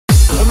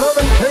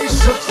Another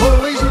case of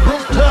police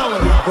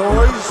brutality,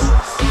 boys.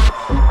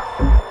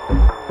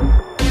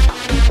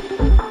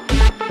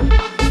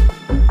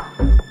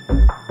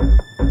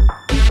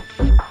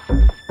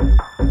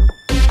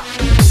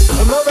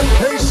 Another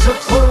case of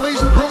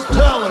police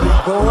brutality,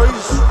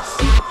 boys.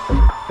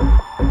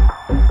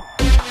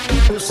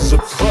 This is a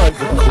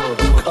private club,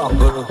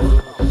 copper.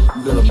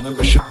 You got a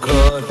membership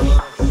card.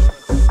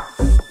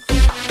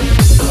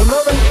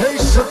 Another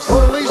case of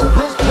police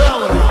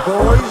brutality,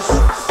 boys.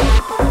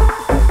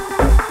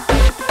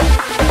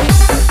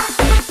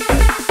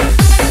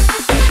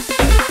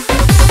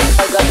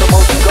 I got the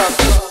most guns.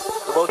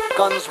 The most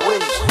guns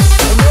wins.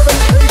 Another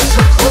case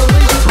of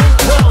police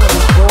brutality,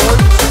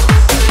 boys.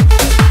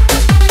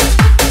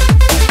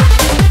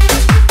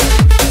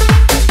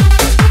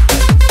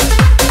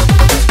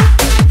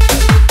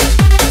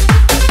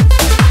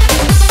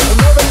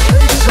 Another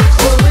case of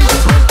police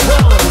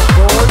brutality,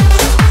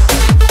 boys.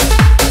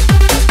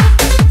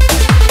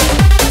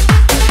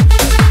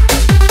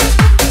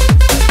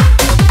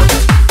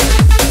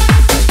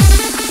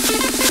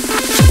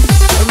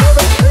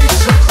 Another case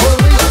of police brutality, boys. Another case of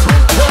police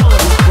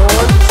brutality,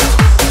 boys.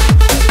 Another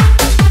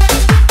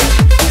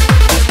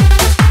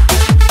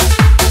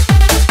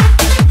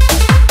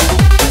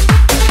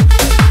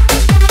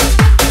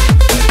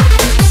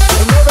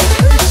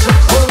case of police brutality, boys. Another case of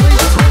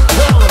police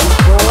brutality,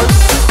 boys.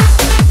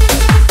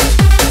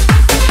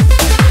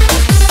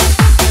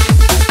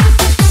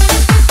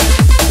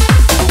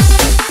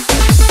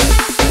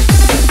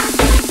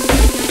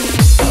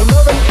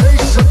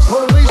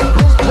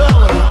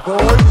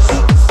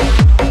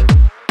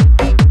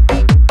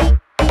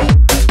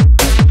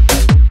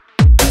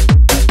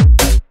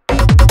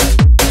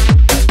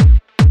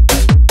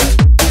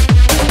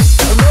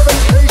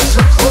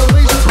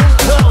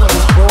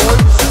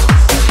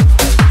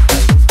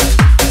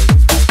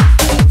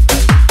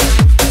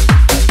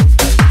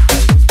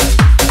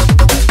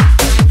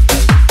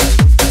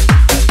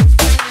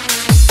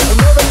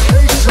 Another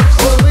case of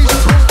police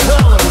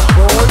brutality,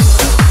 boys.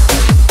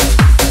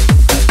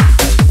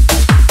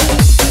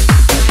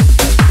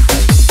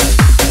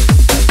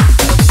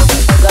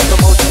 I got the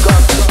most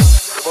guns.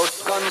 The most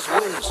guns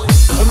wins.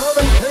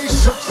 Another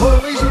case of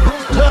police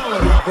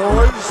brutality,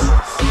 boys.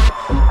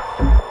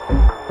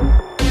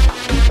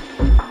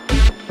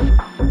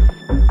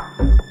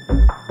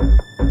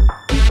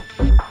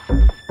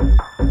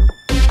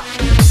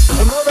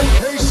 Another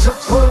case of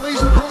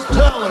police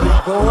brutality,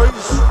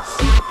 boys.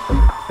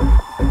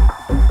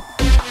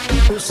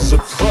 This is a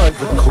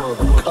private club,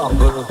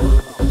 copper.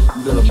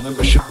 You got a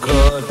membership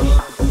card.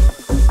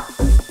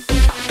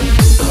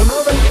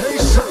 Another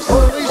case of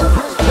police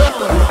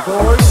brutality,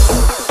 boys.